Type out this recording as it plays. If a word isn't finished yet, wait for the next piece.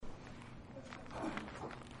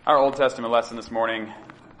Our Old Testament lesson this morning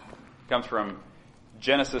comes from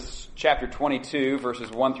Genesis chapter 22, verses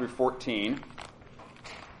 1 through 14. It's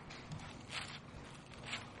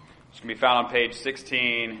going to be found on page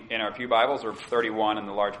 16 in our pew Bibles, or 31 in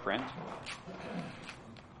the large print.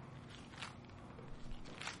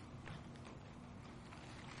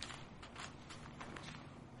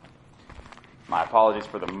 My apologies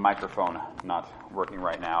for the microphone not working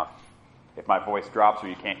right now. If my voice drops or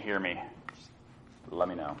you can't hear me, just let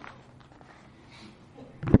me know.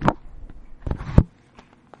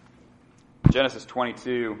 Genesis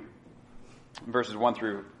 22, verses 1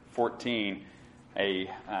 through 14, a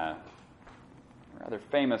rather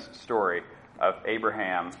famous story of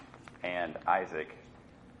Abraham and Isaac,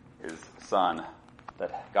 his son,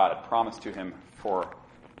 that God had promised to him for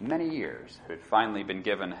many years, who had finally been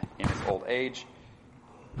given in his old age.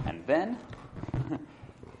 And then,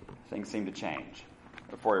 things seem to change.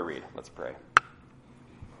 Before we read, let's pray.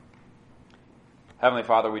 Heavenly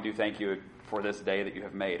Father, we do thank you for this day that you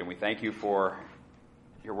have made, and we thank you for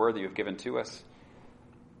your word that you have given to us.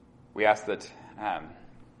 We ask that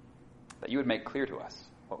you would make clear to us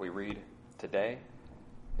what we read today,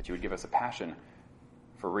 that you would give us a passion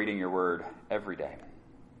for reading your word every day,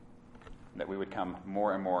 that we would come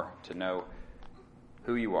more and more to know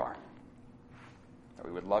who you are, that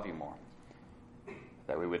we would love you more,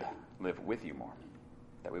 that we would live with you more,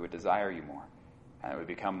 that we would desire you more, and that we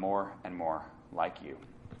become more and more like you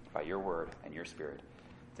by your word and your spirit.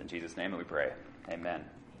 It's in Jesus' name that we pray. Amen.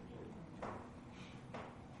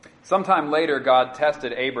 Sometime later, God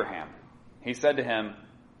tested Abraham. He said to him,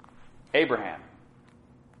 "Abraham."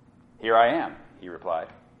 "Here I am," he replied.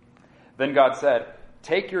 Then God said,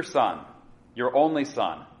 "Take your son, your only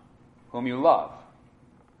son, whom you love,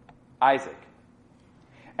 Isaac,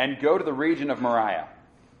 and go to the region of Moriah.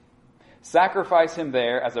 Sacrifice him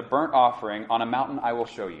there as a burnt offering on a mountain I will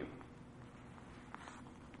show you."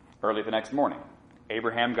 Early the next morning,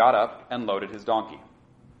 Abraham got up and loaded his donkey.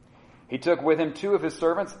 He took with him 2 of his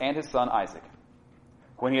servants and his son Isaac.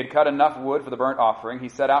 When he had cut enough wood for the burnt offering, he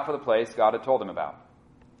set out for the place God had told him about.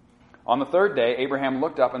 On the 3rd day, Abraham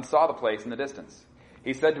looked up and saw the place in the distance.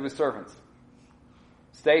 He said to his servants,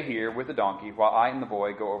 "Stay here with the donkey while I and the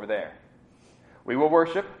boy go over there. We will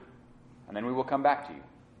worship, and then we will come back to you."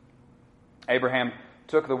 Abraham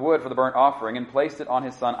took the wood for the burnt offering and placed it on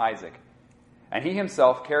his son Isaac, and he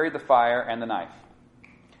himself carried the fire and the knife.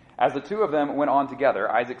 As the 2 of them went on together,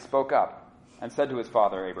 Isaac spoke up and said to his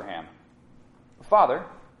father Abraham, "Father."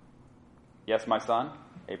 "Yes, my son,"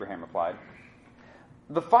 Abraham replied.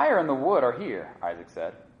 "The fire and the wood are here," Isaac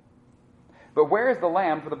said. "But where is the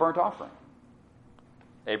lamb for the burnt offering?"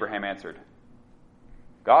 Abraham answered,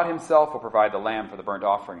 "God himself will provide the lamb for the burnt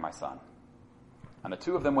offering, my son." And the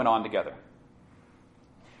 2 of them went on together.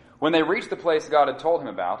 When they reached the place God had told him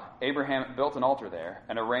about, Abraham built an altar there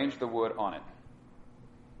and arranged the wood on it.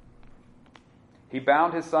 He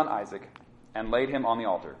bound his son Isaac and laid him on the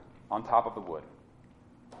altar, on top of the wood.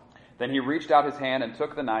 Then he reached out his hand and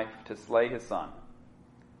took the knife to slay his son.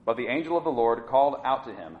 But the angel of the Lord called out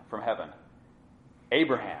to him from heaven,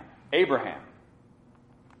 "Abraham, Abraham."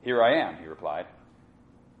 "Here I am," he replied.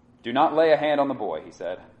 "Do not lay a hand on the boy," he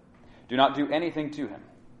said. "Do not do anything to him.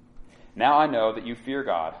 Now I know that you fear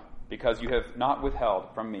God, because you have not withheld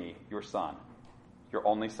from me your son, your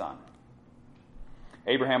only son."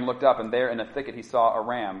 Abraham looked up, and there in a thicket he saw a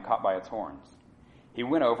ram caught by its horns. He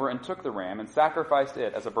went over and took the ram and sacrificed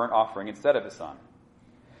it as a burnt offering instead of his son.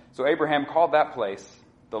 So Abraham called that place,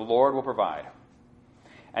 "The Lord will provide."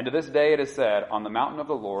 And to this day it is said, "On the mountain of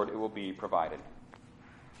the Lord it will be provided."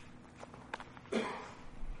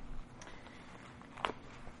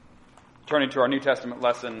 Turning to our New Testament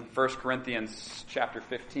lesson, 1 Corinthians chapter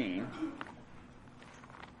 15.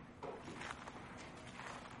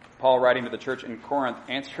 Paul, writing to the church in Corinth,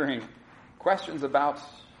 answering questions about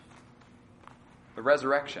the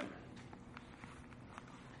resurrection.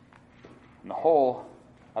 And the whole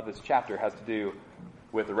of this chapter has to do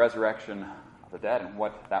with the resurrection of the dead and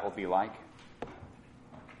what that will be like.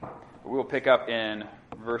 But we will pick up in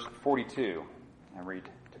verse 42 and read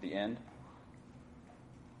to the end.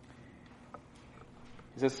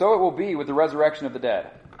 He says, "So it will be with the resurrection of the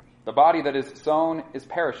dead. The body that is sown is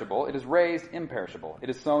perishable, it is raised imperishable. It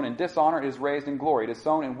is sown in dishonor, it is raised in glory. It is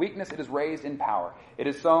sown in weakness, it is raised in power. It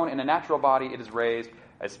is sown in a natural body, it is raised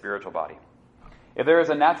a spiritual body. If there is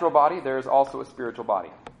a natural body, there is also a spiritual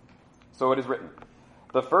body. So it is written,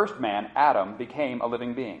 the first man, Adam, became a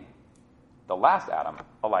living being. The last Adam,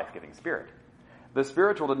 a life-giving spirit. The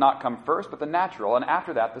spiritual did not come first, but the natural, and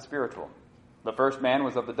after that the spiritual. The first man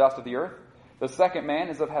was of the dust of the earth. The second man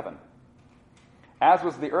is of heaven. As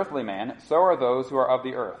was the earthly man, so are those who are of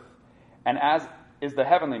the earth. And as is the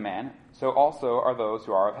heavenly man, so also are those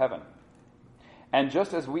who are of heaven. And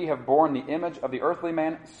just as we have borne the image of the earthly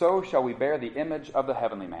man, so shall we bear the image of the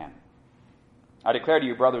heavenly man. I declare to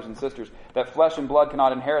you, brothers and sisters, that flesh and blood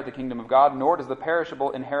cannot inherit the kingdom of God, nor does the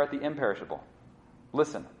perishable inherit the imperishable.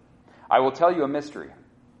 Listen, I will tell you a mystery.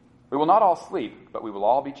 We will not all sleep, but we will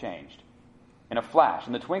all be changed. In a flash,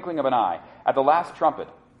 in the twinkling of an eye, at the last trumpet.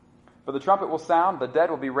 For the trumpet will sound, the dead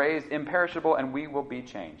will be raised imperishable, and we will be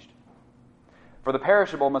changed. For the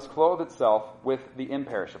perishable must clothe itself with the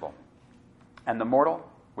imperishable, and the mortal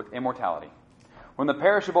with immortality. When the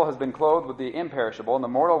perishable has been clothed with the imperishable, and the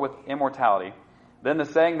mortal with immortality, then the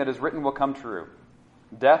saying that is written will come true.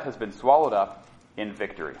 Death has been swallowed up in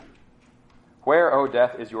victory. Where, O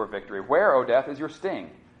death, is your victory? Where, O death, is your sting?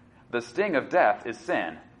 The sting of death is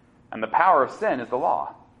sin, and the power of sin is the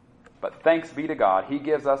law. But thanks be to God, He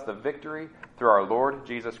gives us the victory through our Lord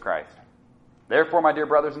Jesus Christ. Therefore, my dear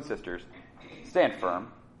brothers and sisters, stand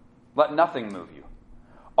firm. Let nothing move you.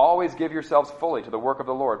 Always give yourselves fully to the work of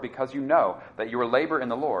the Lord, because you know that your labor in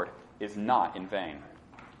the Lord is not in vain.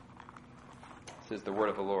 This is the word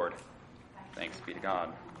of the Lord. Thanks be to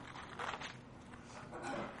God.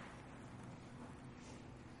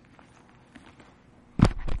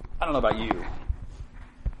 I don't know about you,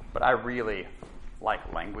 but I really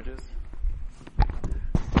like languages.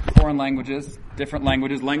 Foreign languages, different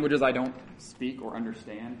languages, languages I don't speak or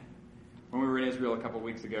understand. When we were in Israel a couple of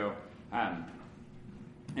weeks ago,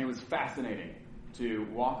 it was fascinating to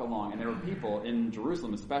walk along, and there were people in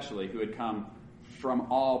Jerusalem especially who had come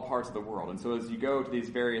from all parts of the world. And so as you go to these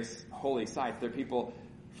various holy sites, there are people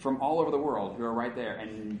from all over the world who are right there,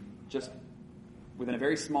 and just within a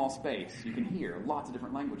very small space, you can hear lots of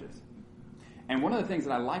different languages. And one of the things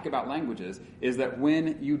that I like about languages is that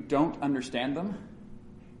when you don't understand them,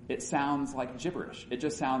 it sounds like gibberish. It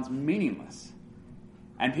just sounds meaningless.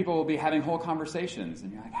 And people will be having whole conversations,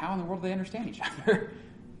 and you're like, how in the world do they understand each other?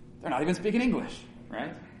 They're not even speaking English,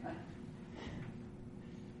 right?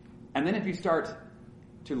 And then if you start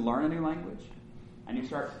to learn a new language, and you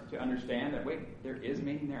start to understand that, wait, there is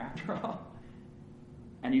meaning there after all,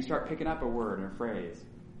 and you start picking up a word or a phrase,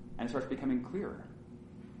 and it starts becoming clearer.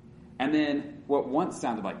 And then what once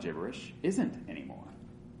sounded like gibberish isn't anymore.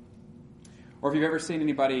 Or if you've ever seen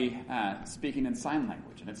anybody speaking in sign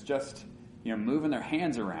language, and it's just, moving their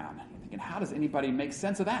hands around, you're thinking, how does anybody make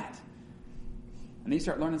sense of that? And then you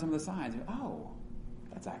start learning some of the signs. You're, oh,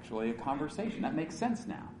 that's actually a conversation. That makes sense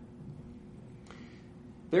now.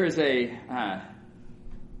 There's a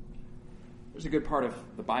good part of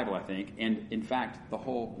the Bible, I think, and in fact, the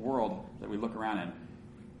whole world that we look around in,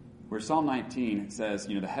 where Psalm 19 says,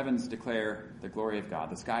 the heavens declare the glory of God.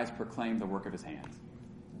 The skies proclaim the work of His hands.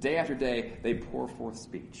 Day after day, they pour forth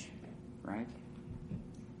speech, right?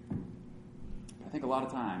 I think a lot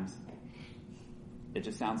of times, it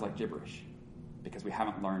just sounds like gibberish because we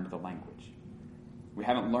haven't learned the language. We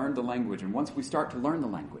haven't learned the language, and once we start to learn the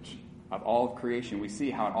language of all of creation, we see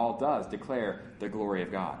how it all does declare the glory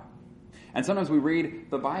of God. And sometimes we read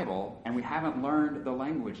the Bible, and we haven't learned the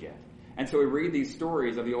language yet. And so we read these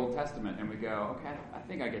stories of the Old Testament, and we go, okay, I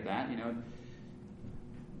think I get that.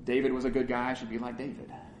 David was a good guy, I should be like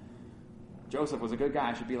David. Joseph was a good guy,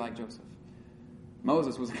 I should be like Joseph.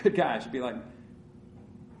 Moses was a good guy, I should be like...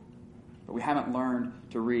 But we haven't learned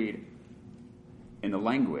to read in the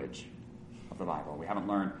language of the Bible. We haven't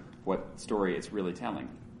learned what story it's really telling.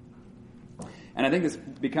 And I think this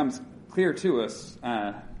becomes clear to us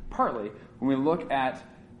partly when we look at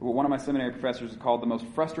what one of my seminary professors called the most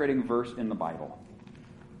frustrating verse in the Bible.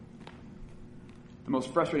 The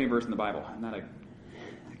most frustrating verse in the Bible. Not a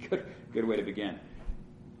good way to begin.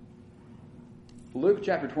 Luke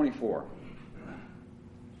chapter 24.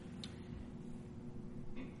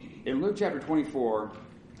 In Luke chapter 24,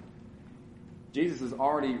 Jesus is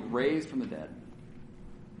already raised from the dead.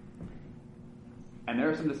 And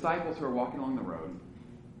there are some disciples who are walking along the road.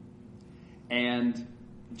 And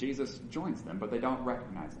Jesus joins them, but they don't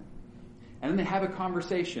recognize him. And then they have a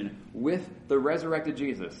conversation with the resurrected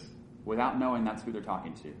Jesus without knowing that's who they're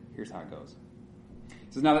talking to. Here's how it goes.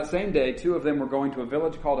 It says, now that same day, two of them were going to a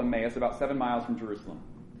village called Emmaus, about 7 miles from Jerusalem.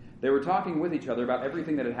 They were talking with each other about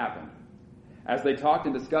everything that had happened. As they talked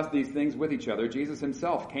and discussed these things with each other, Jesus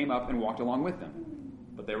himself came up and walked along with them,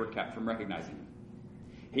 but they were kept from recognizing him.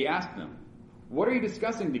 He asked them, what are you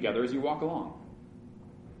discussing together as you walk along?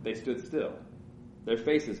 They stood still, their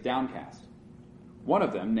faces downcast. One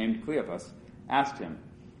of them, named Cleopas, asked him,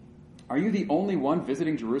 are you the only one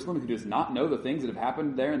visiting Jerusalem who does not know the things that have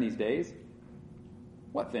happened there in these days?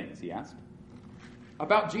 What things? He asked.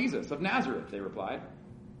 About Jesus of Nazareth, they replied.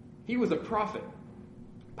 He was a prophet,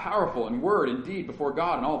 powerful in word and deed before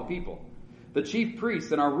God and all the people. The chief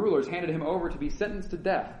priests and our rulers handed him over to be sentenced to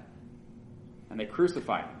death, and they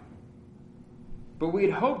crucified him. But we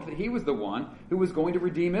had hoped that he was the one who was going to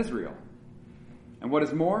redeem Israel. And what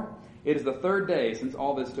is more, it is the third day since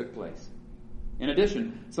all this took place. In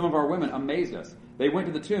addition, some of our women amazed us. They went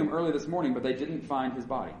to the tomb early this morning, but they didn't find his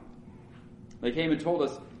body. They came and told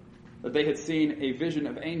us that they had seen a vision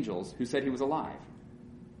of angels who said he was alive.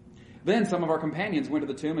 Then some of our companions went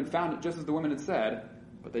to the tomb and found it just as the women had said,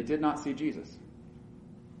 but they did not see Jesus.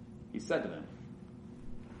 He said to them,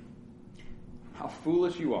 "How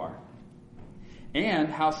foolish you are, and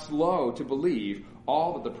how slow to believe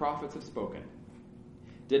all that the prophets have spoken.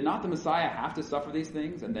 Did not the Messiah have to suffer these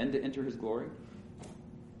things and then to enter his glory?"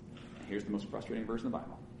 And here's the most frustrating verse in the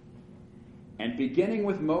Bible. "And beginning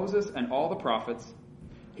with Moses and all the prophets,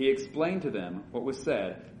 he explained to them what was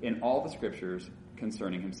said in all the scriptures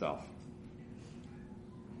concerning himself."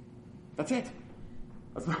 That's it.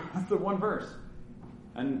 That's the one verse.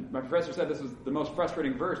 And my professor said this was the most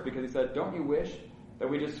frustrating verse because he said, don't you wish that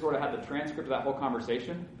we just sort of had the transcript of that whole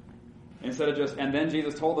conversation? Instead of just, and then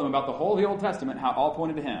Jesus told them about the whole of the Old Testament, how it all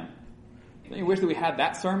pointed to him. Don't you wish that we had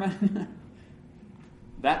that sermon,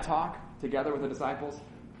 that talk together with the disciples,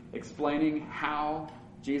 explaining how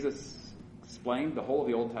Jesus explained the whole of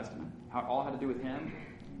the Old Testament, how it all had to do with him,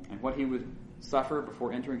 and what he would suffer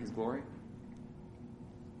before entering his glory?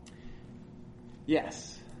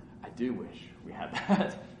 Yes, I do wish we had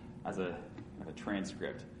that as a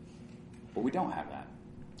transcript, but we don't have that.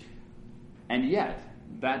 And yet,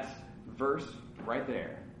 that verse right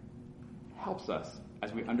there helps us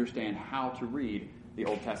as we understand how to read the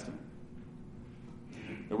Old Testament.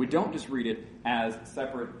 That we don't just read it as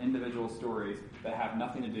separate individual stories that have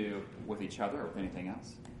nothing to do with each other or with anything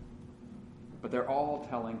else, but they're all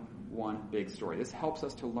telling one big story. This helps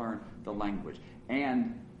us to learn the language.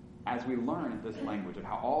 And as we learn this language of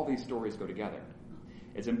how all these stories go together,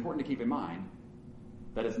 it's important to keep in mind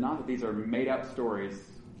that it's not that these are made-up stories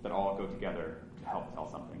that all go together to help tell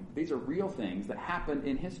something. These are real things that happened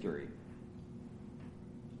in history.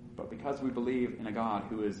 But because we believe in a God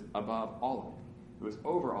who is above all of it, who is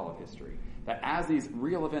over all of history, that as these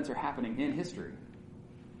real events are happening in history,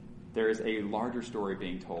 there is a larger story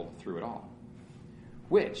being told through it all.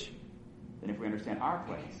 Which, then if we understand our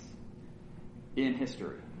place in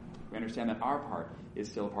history, we understand that our part is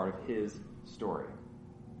still a part of his story.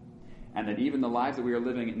 And that even the lives that we are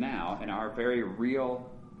living now, in our very real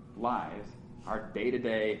lives, our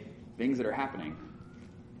day-to-day things that are happening,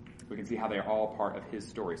 we can see how they are all part of his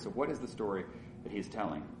story. So what is the story that he's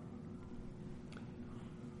telling?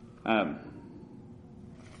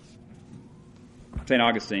 St.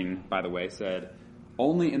 Augustine, by the way, said,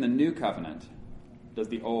 "Only in the New Covenant does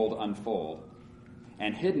the Old unfold,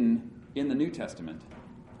 and hidden in the New Testament,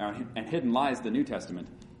 and hidden lies the New Testament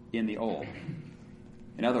in the Old."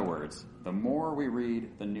 In other words, the more we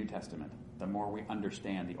read the New Testament, the more we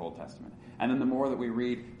understand the Old Testament. And then the more that we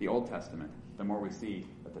read the Old Testament, the more we see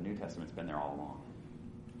that the New Testament's been there all along.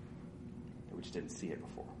 We just didn't see it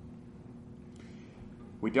before.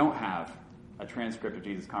 We don't have a transcript of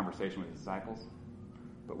Jesus' conversation with his disciples,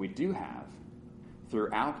 but we do have,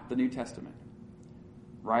 throughout the New Testament,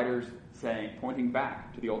 writers pointing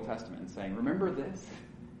back to the Old Testament and saying, remember this?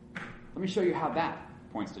 Let me show you how that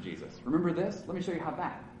points to Jesus. Remember this? Let me show you how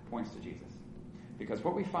that points to Jesus. Because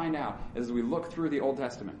what we find out is as we look through the Old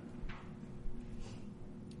Testament,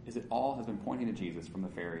 is it all has been pointing to Jesus from the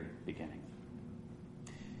very beginning.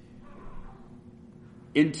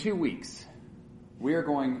 In 2 weeks, we are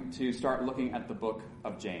going to start looking at the book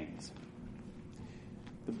of James.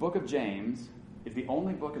 The book of James is the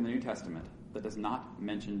only book in the New Testament that does not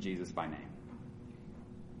mention Jesus by name.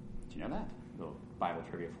 Do you know that? A little Bible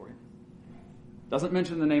trivia for you. Doesn't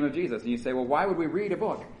mention the name of Jesus. And you say, well, why would we read a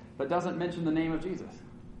book that doesn't mention the name of Jesus?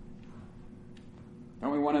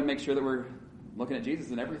 Don't we want to make sure that we're looking at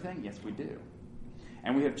Jesus in everything? Yes, we do.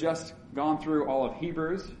 And we have just gone through all of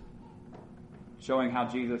Hebrews, showing how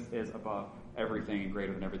Jesus is above everything and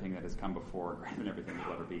greater than everything that has come before, greater than everything that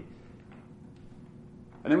will ever be.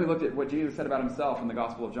 And then we looked at what Jesus said about himself in the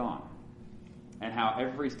Gospel of John, and how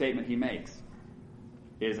every statement he makes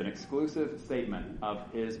is an exclusive statement of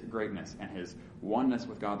his greatness and his oneness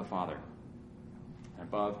with God the Father,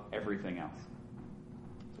 above everything else.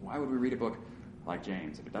 So why would we read a book like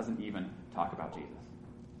James if it doesn't even talk about Jesus?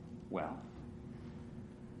 Well,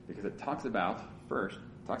 because it talks about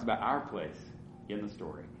our place in the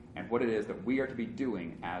story and what it is that we are to be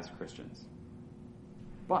doing as Christians.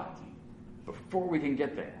 But before we can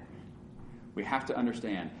get there, we have to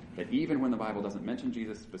understand that even when the Bible doesn't mention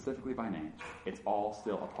Jesus specifically by name, it's all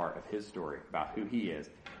still a part of his story about who he is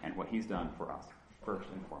and what he's done for us, first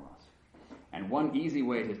and foremost. And one easy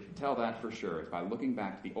way to tell that for sure is by looking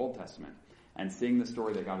back to the Old Testament and seeing the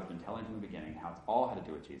story that God has been telling from the beginning, how it's all had to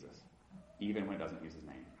do with Jesus, even when it doesn't use his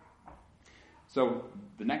name. So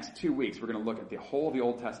the next 2 weeks, we're going to look at the whole of the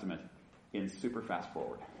Old Testament in super fast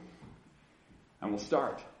forward. And we'll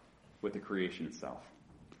start with the creation itself.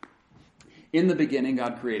 In the beginning,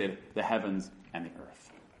 God created the heavens and the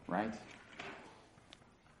earth, right?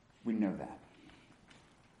 We know that.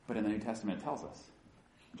 But in the New Testament, it tells us.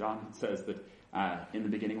 John says that in the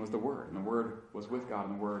beginning was the Word, and the Word was with God,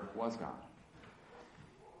 and the Word was God.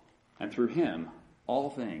 And through him, all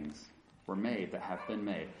things were made that have been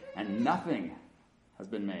made, and nothing has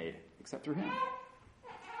been made except through him.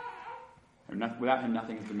 Without him,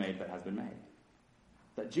 nothing has been made that has been made.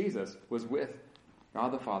 That Jesus was with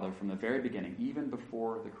God the Father from the very beginning, even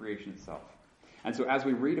before the creation itself. And so as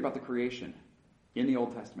we read about the creation in the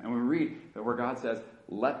Old Testament, and we read where God says,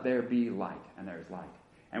 let there be light, and there is light,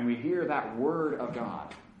 and we hear that word of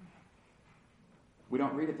God, we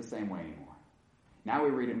don't read it the same way anymore. Now we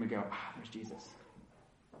read it and we go, there's Jesus.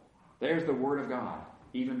 There's the word of God,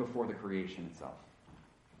 even before the creation itself.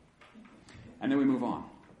 And then we move on.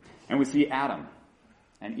 And we see Adam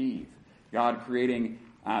and Eve, God creating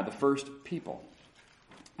the first people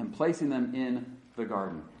and placing them in the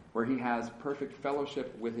garden where he has perfect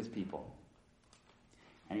fellowship with his people.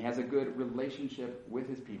 And he has a good relationship with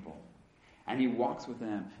his people. And he walks with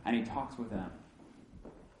them and he talks with them.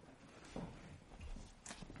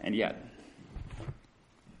 And yet,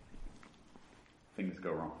 things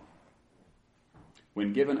go wrong.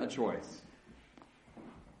 When given a choice,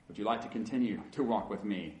 would you like to continue to walk with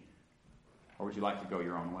me, or would you like to go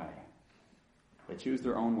your own way? They choose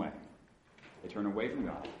their own way. They turn away from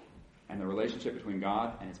God. And the relationship between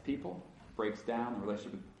God and his people breaks down. The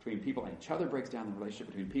relationship between people and each other breaks down. The relationship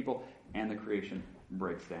between people and the creation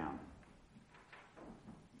breaks down.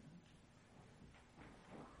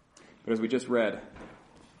 But as we just read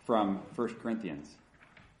from 1 Corinthians,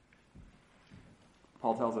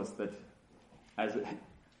 Paul tells us that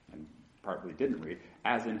and partly didn't read,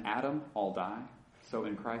 as in Adam all die, so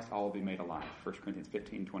in Christ all will be made alive. 1 Corinthians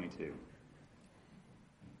 15:22.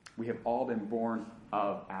 We have all been born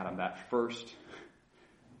of Adam, the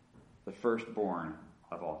firstborn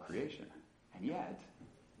of all creation. And yet,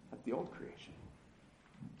 that's the old creation.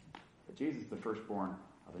 But Jesus is the firstborn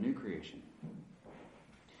of a new creation.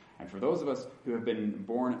 And for those of us who have been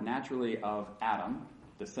born naturally of Adam,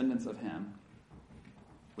 descendants of him,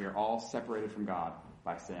 we are all separated from God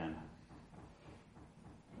by sin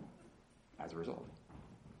as a result.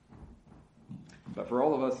 But for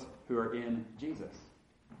all of us who are in Jesus,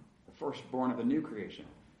 the firstborn of the new creation,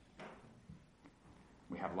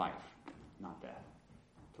 we have life, not death,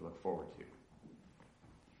 to look forward to.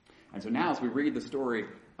 And so now as we read the story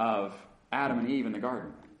of Adam and Eve in the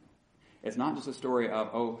garden, it's not just a story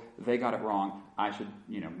of, they got it wrong, I should,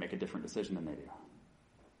 make a different decision than they do.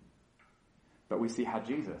 But we see how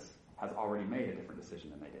Jesus has already made a different decision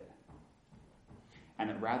than they did. And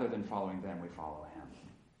that rather than following them, we follow him.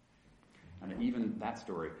 And that even that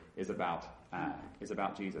story is about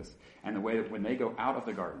Jesus. And the way that when they go out of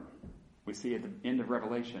the garden, we see at the end of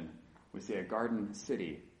Revelation, we see a garden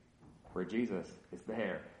city where Jesus is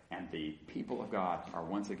there, and the people of God are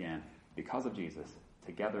once again, because of Jesus,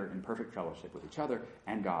 together in perfect fellowship with each other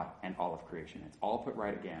and God and all of creation. It's all put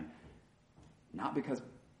right again, not because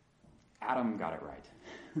Adam got it right,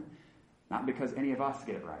 not because any of us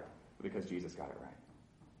get it right, but because Jesus got it right,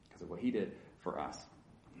 because of what he did for us.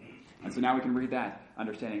 And so now we can read that,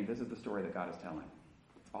 understanding this is the story that God is telling.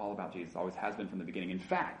 It's all about Jesus, always has been from the beginning. In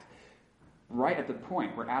fact, right at the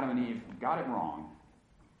point where Adam and Eve got it wrong,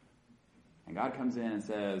 and God comes in and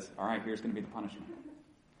says, all right, here's going to be the punishment.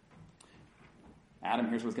 Adam,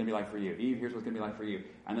 here's what it's going to be like for you. Eve, here's what it's going to be like for you.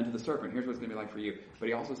 And then to the serpent, here's what it's going to be like for you. But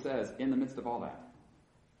he also says, in the midst of all that,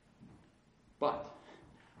 but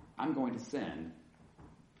I'm going to send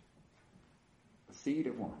a seed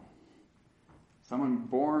of woman, someone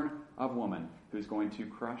born of woman who's going to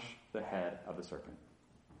crush the head of the serpent.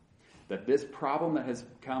 That this problem that has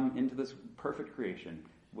come into this perfect creation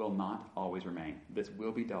will not always remain. This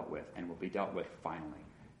will be dealt with, and will be dealt with finally.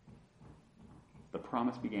 The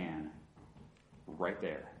promise began right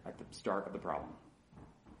there at the start of the problem.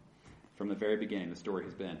 From the very beginning, the story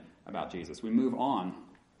has been about Jesus. We move on,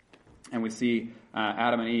 and we see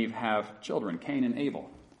Adam and Eve have children, Cain and Abel.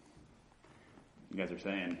 You guys are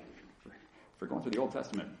saying, if we're going through the Old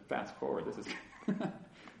Testament, fast forward, this is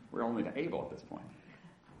we're only to Abel at this point.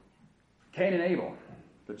 Cain and Abel,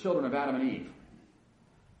 the children of Adam and Eve.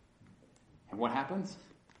 And what happens?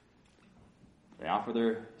 They offer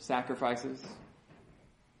their sacrifices.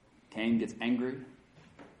 Cain gets angry,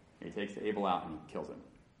 and he takes Abel out and he kills him.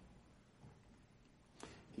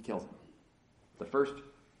 He kills him. The first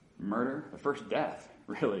murder, the first death,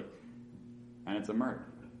 really. And it's a murder.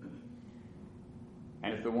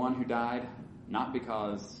 And it's the one who died not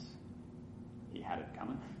because he had it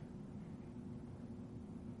coming,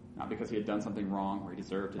 not because he had done something wrong or he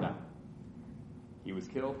deserved to die. He was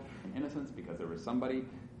killed in innocence because there was somebody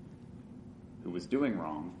who was doing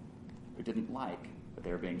wrong who didn't like that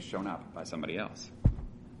they were being shown up by somebody else.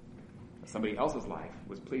 Somebody else's life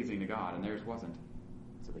was pleasing to God and theirs wasn't,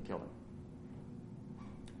 so they killed him.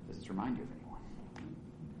 Does this remind you of anyone?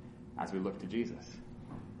 As we look to Jesus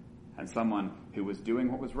and someone who was doing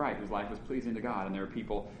what was right, whose life was pleasing to God, and there were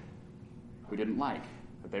people who didn't like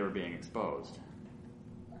that they were being exposed.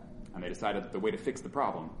 And they decided that the way to fix the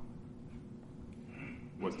problem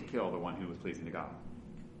was to kill the one who was pleasing to God.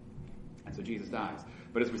 And so Jesus dies.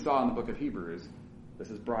 But as we saw in the book of Hebrews, this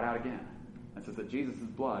is brought out again. It says that Jesus'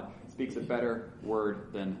 blood speaks a better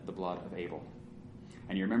word than the blood of Abel.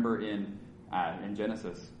 And you remember in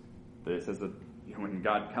Genesis that it says that when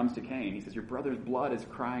God comes to Cain, he says, your brother's blood is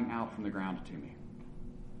crying out from the ground to me.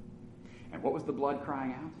 And what was the blood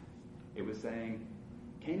crying out? It was saying,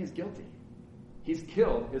 Cain is guilty. He's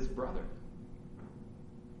killed his brother.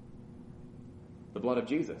 The blood of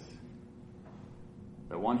Jesus,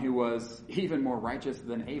 the one who was even more righteous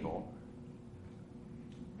than Abel,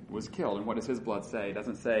 was killed. And what does his blood say? It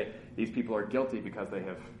doesn't say these people are guilty because they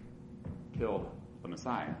have killed the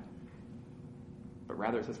Messiah. But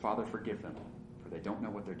rather it says, Father, forgive them, for they don't know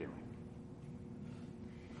what they're doing.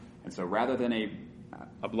 And so rather than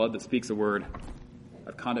a blood that speaks a word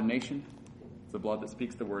of condemnation, it's the blood that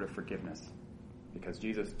speaks the word of forgiveness, because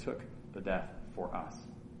Jesus took the death for us.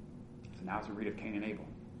 So now as we read of Cain and Abel,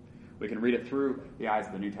 we can read it through the eyes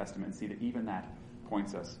of the New Testament and see that even that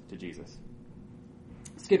points us to Jesus.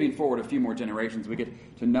 Skipping forward a few more generations, we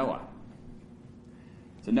get to Noah.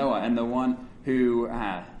 To Noah, and the one who,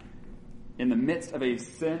 in the midst of a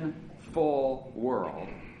sinful world,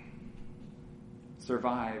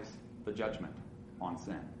 survives the judgment on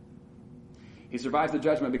sin. He survives the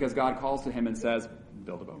judgment because God calls to him and says,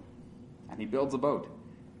 build a boat. And he builds a boat.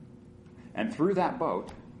 And through that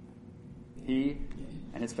boat, he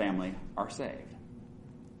and his family are saved.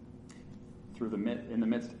 In the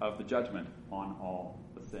midst of the judgment on all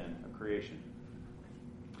the sin of creation.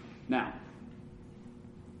 Now,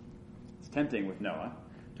 it's tempting with Noah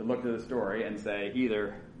to look to the story and say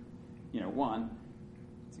either, one,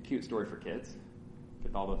 it's a cute story for kids,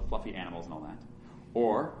 with all the fluffy animals and all that.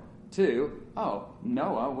 Or, two,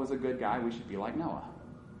 Noah was a good guy, we should be like Noah.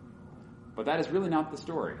 But that is really not the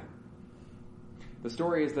story. The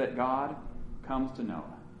story is that God comes to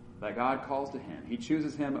Noah, that God calls to him. He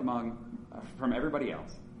chooses him from everybody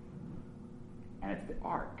else. And it's the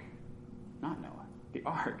ark, not Noah, the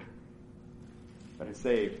ark that has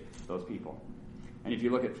saved those people. And if you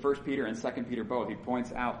look at 1 Peter and 2 Peter both, he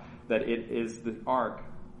points out that it is the ark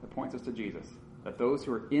that points us to Jesus, that those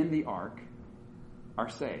who are in the ark are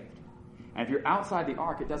saved. And if you're outside the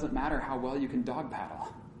ark, it doesn't matter how well you can dog paddle.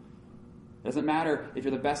 It doesn't matter if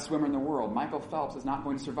you're the best swimmer in the world. Michael Phelps is not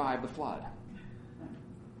going to survive the flood.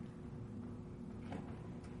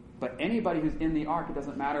 But anybody who's in the ark, it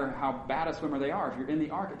doesn't matter how bad a swimmer they are. If you're in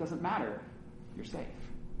the ark, it doesn't matter. You're safe.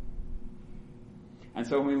 And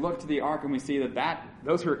so when we look to the ark and we see that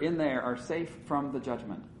those who are in there are safe from the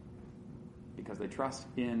judgment because they trust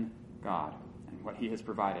in God and what he has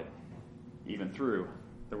provided, even through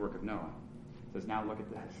the work of Noah. It says, now look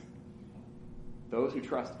at this. Those who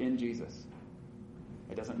trust in Jesus,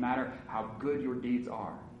 it doesn't matter how good your deeds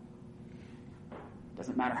are. It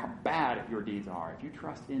doesn't matter how bad your deeds are. If you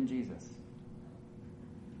trust in Jesus,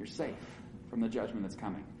 you're safe from the judgment that's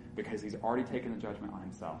coming because he's already taken the judgment on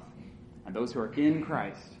himself. And those who are in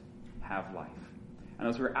Christ have life. And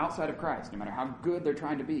those who are outside of Christ, no matter how good they're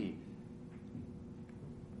trying to be,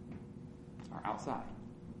 are outside.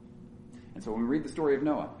 And so when we read the story of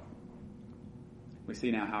Noah, we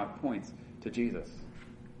see now how it points to Jesus.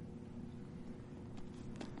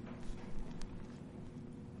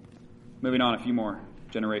 Moving on a few more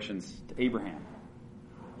generations to Abraham.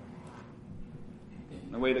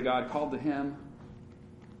 The way that God called to him,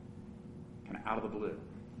 kind of out of the blue.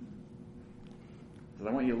 He says,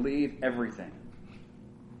 I want you to leave everything.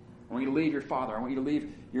 I want you to leave your father. I want you to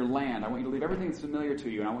leave your land. I want you to leave everything that's familiar to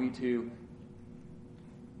you. And I want you to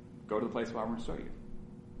go to the place where I want to show you.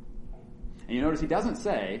 And you notice he doesn't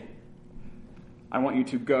say, I want you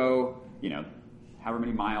to go, however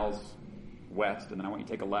many miles west, and then I want you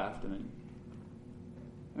to take a left, and then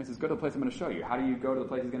he says, go to the place I'm going to show you. How do you go to the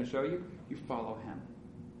place he's going to show you? You follow him.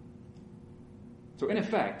 So in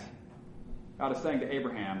effect, God is saying to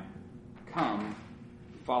Abraham, come,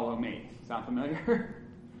 follow me. Sound familiar?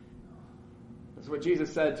 That's what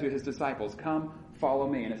Jesus said to his disciples. Come, follow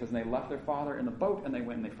me. And it says, and they left their father in the boat, and they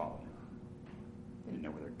went and they followed him. They didn't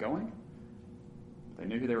know where they're going. They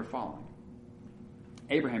knew who they were following.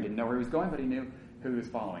 Abraham didn't know where he was going, but he knew who he was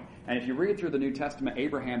following. And if you read through the New Testament,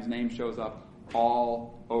 Abraham's name shows up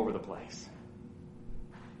all over the place.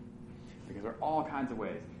 Because there are all kinds of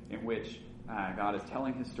ways in which God is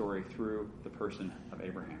telling his story through the person of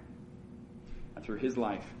Abraham. And through his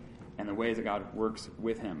life and the ways that God works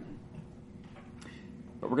with him.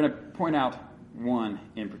 But we're going to point out one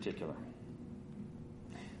in particular.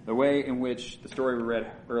 The way in which the story we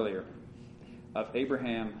read earlier of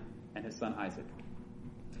Abraham and his son Isaac.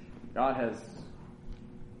 God has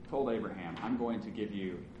told Abraham, I'm going to give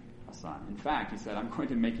you a son. In fact, he said, I'm going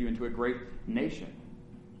to make you into a great nation.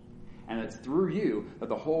 And it's through you that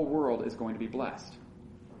the whole world is going to be blessed.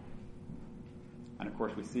 And of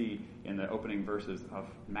course, we see in the opening verses of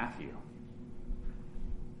Matthew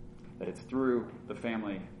that it's through the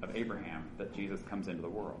family of Abraham that Jesus comes into the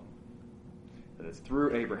world. That it's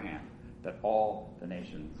through Abraham that all the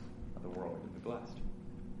nations of the world are going to be blessed.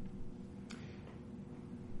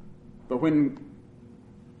 But when,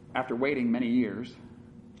 after waiting many years,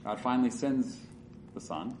 God finally sends the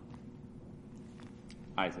son,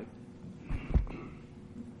 Isaac,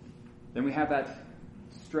 then we have that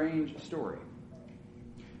strange story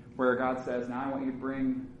where God says, now I want you to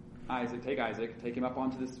bring Isaac, take him up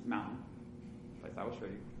onto this mountain, place I will show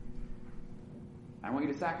you. I want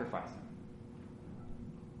you to sacrifice him.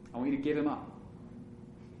 I want you to give him up.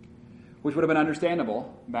 Which would have been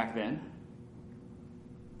understandable back then.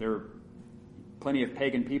 There were plenty of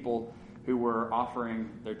pagan people who were offering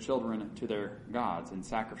their children to their gods in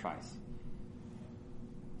sacrifice.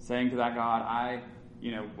 Saying to that God, I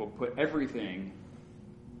will put everything,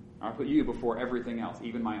 I'll put you before everything else,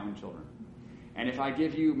 even my own children. And if I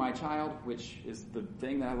give you my child, which is the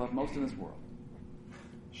thing that I love most in this world,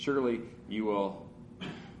 surely you will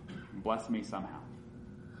bless me somehow.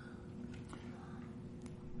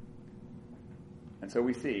 And so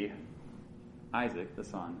we see Isaac, the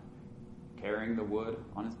son, carrying the wood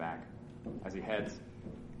on his back as he heads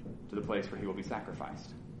to the place where he will be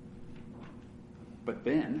sacrificed. But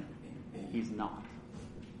then, he's not.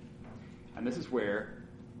 And this is where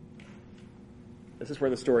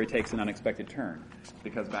the story takes an unexpected turn.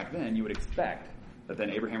 Because back then, you would expect that then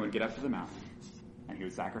Abraham would get up to the mountain, and he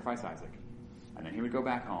would sacrifice Isaac, and then he would go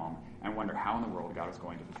back home and wonder how in the world God was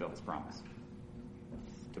going to fulfill his promise.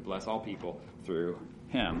 To bless all people through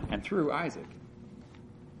him and through Isaac.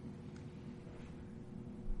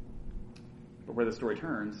 But where the story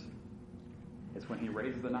turns is when he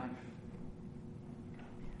raises the knife.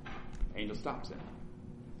 Angel stops him.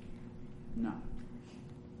 No.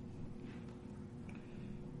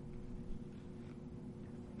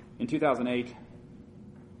 In 2008,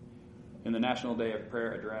 in the National Day of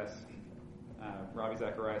Prayer address, Ravi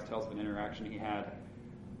Zacharias tells of an interaction he had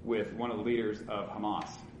with one of the leaders of Hamas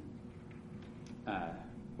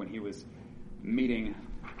when he was meeting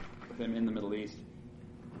with him in the Middle East.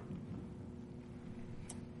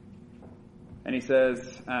 And he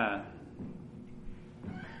says,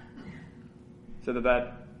 so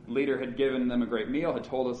that leader had given them a great meal, had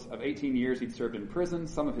told us of 18 years he'd served in prison.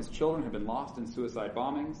 Some of his children had been lost in suicide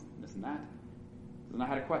bombings, this and that. And I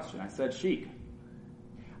had a question. I said, Sheikh,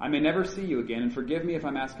 I may never see you again, and forgive me if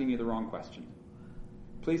I'm asking you the wrong question.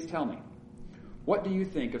 Please tell me, what do you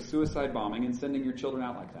think of suicide bombing and sending your children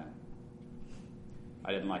out like that?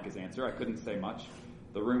 I didn't like his answer. I couldn't say much.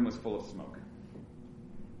 The room was full of smoke.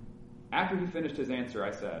 After he finished his answer,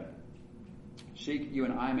 I said, Sheikh, you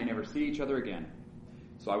and I may never see each other again,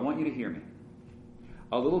 so I want you to hear me.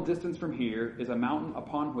 A little distance from here is a mountain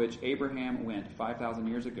upon which Abraham went 5,000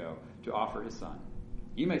 years ago to offer his son.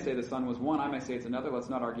 You may say the son was one, I may say it's another, let's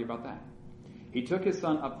not argue about that. He took his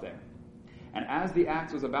son up there, and as the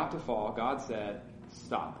axe was about to fall, God said,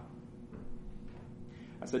 stop.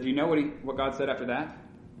 I said, do you know what God said after that?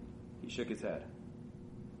 He shook his head.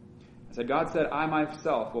 I said, God said, I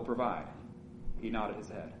myself will provide. He nodded his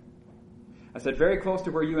head. I said, very close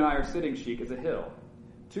to where you and I are sitting, Sheikh, is a hill.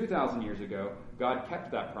 2,000 years ago, God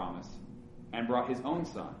kept that promise and brought his own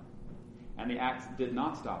son. And the axe did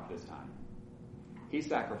not stop this time. He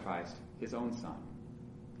sacrificed his own son.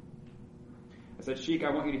 I said, Sheikh, I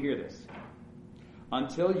want you to hear this.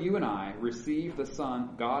 Until you and I receive the son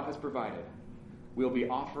God has provided, we'll be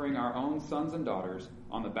offering our own sons and daughters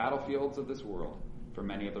on the battlefields of this world for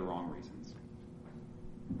many of the wrong reasons.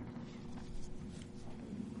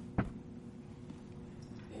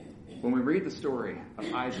 When we read the story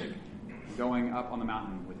of Isaac going up on the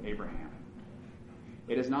mountain with Abraham,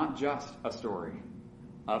 it is not just a story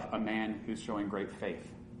of a man who's showing great faith,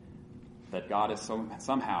 that God is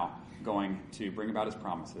somehow going to bring about his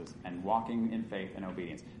promises and walking in faith and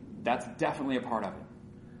obedience. That's definitely a part of it.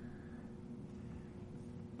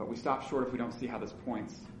 But we stop short if we don't see how this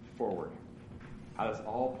points forward, how this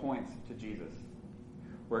all points to Jesus,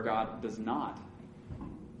 where God does not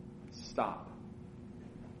stop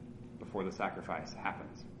before the sacrifice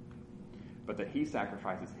happens, but that he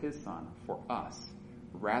sacrifices his son for us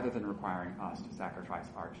rather than requiring us to sacrifice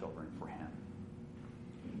our children for him.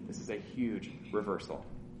 This is a huge reversal.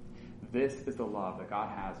 This is the love that God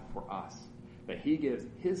has for us, that he gives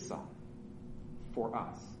his son for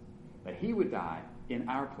us, that he would die in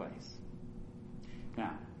our place.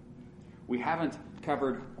 Now, we haven't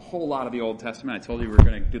covered a whole lot of the Old Testament. I told you we were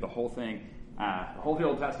going to do the whole thing, whole the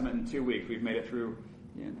Old Testament in 2 weeks. We've made it through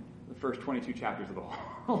the first 22 chapters of the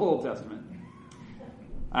whole Old Testament.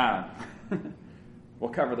 We'll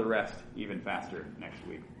cover the rest even faster next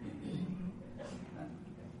week.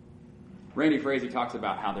 Randy Frazee talks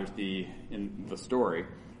about how in the story,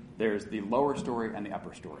 there's the lower story and the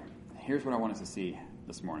upper story. Here's what I want us to see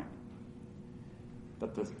this morning.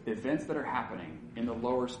 That the events that are happening in the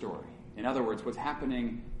lower story, in other words, what's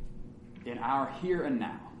happening in our here and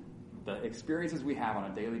now, the experiences we have on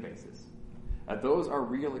a daily basis, those are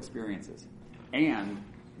real experiences, and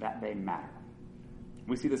that they matter.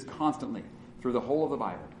 We see this constantly through the whole of the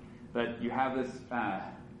Bible, that you have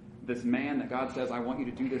this man that God says, I want you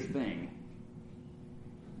to do this thing,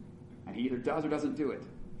 and he either does or doesn't do it,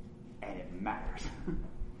 and it matters.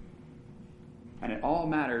 And it all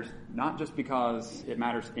matters not just because it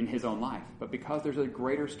matters in his own life, but because there's a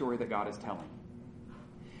greater story that God is telling.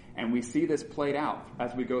 And we see this played out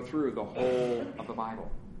as we go through the whole of the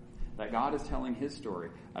Bible. That God is telling his story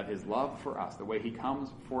of his love for us, the way he comes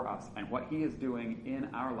for us, and what he is doing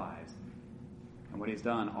in our lives, and what he's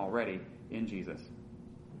done already in Jesus.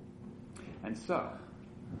 And so,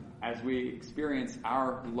 as we experience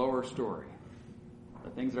our lower story, the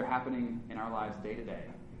things that are happening in our lives day to day,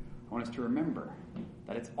 I want us to remember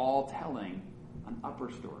that it's all telling an upper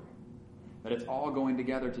story. That it's all going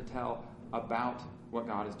together to tell about what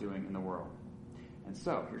God is doing in the world. And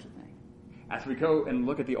so, here's the thing. As we go and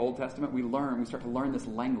look at the Old Testament, we start to learn this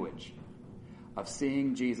language of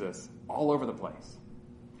seeing Jesus all over the place.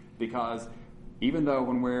 Because even though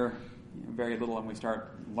when we're very little and we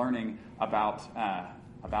start learning about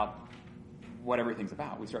what everything's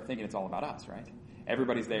about, we start thinking it's all about us, right?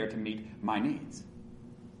 Everybody's there to meet my needs.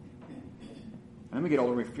 And then we get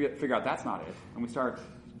older, we figure out that's not it, and we start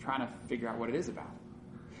trying to figure out what it is about.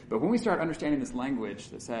 But when we start understanding this language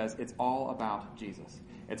that says it's all about Jesus,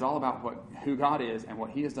 it's all about who God is and what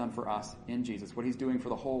he has done for us in Jesus, what he's doing for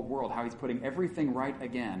the whole world, how he's putting everything right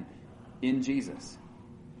again in Jesus,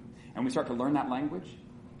 and we start to learn that language,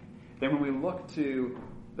 then when we look to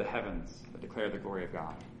the heavens that declare the glory of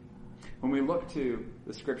God, when we look to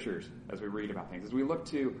the scriptures as we read about things, as we look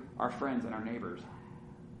to our friends and our neighbors,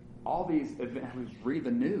 all these events, we read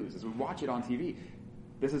the news, as we watch it on TV,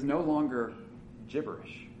 this is no longer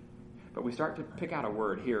gibberish. But we start to pick out a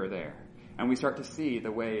word here or there, and we start to see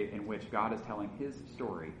the way in which God is telling his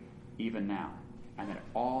story even now, and that it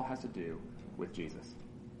all has to do with Jesus.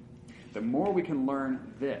 The more we can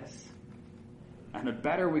learn this, and the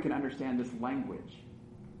better we can understand this language,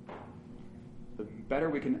 the better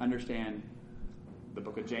we can understand the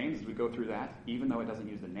book of James as we go through that, even though it doesn't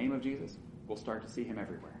use the name of Jesus, we'll start to see him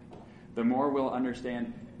everywhere. The more we'll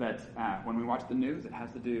understand that when we watch the news, it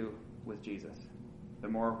has to do with Jesus. The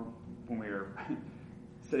more when we are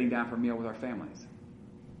sitting down for a meal with our families,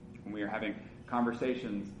 when we are having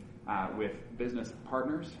conversations with business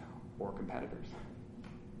partners or competitors.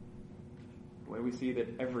 The way we see that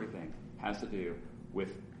everything has to do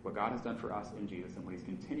with what God has done for us in Jesus and what he's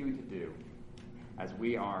continuing to do as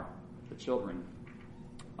we are the children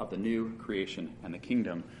of the new creation and the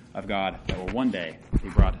kingdom of God that will one day be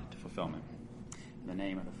brought to fulfillment. In the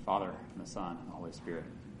name of the Father, and the Son, and the Holy Spirit.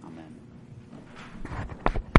 Amen.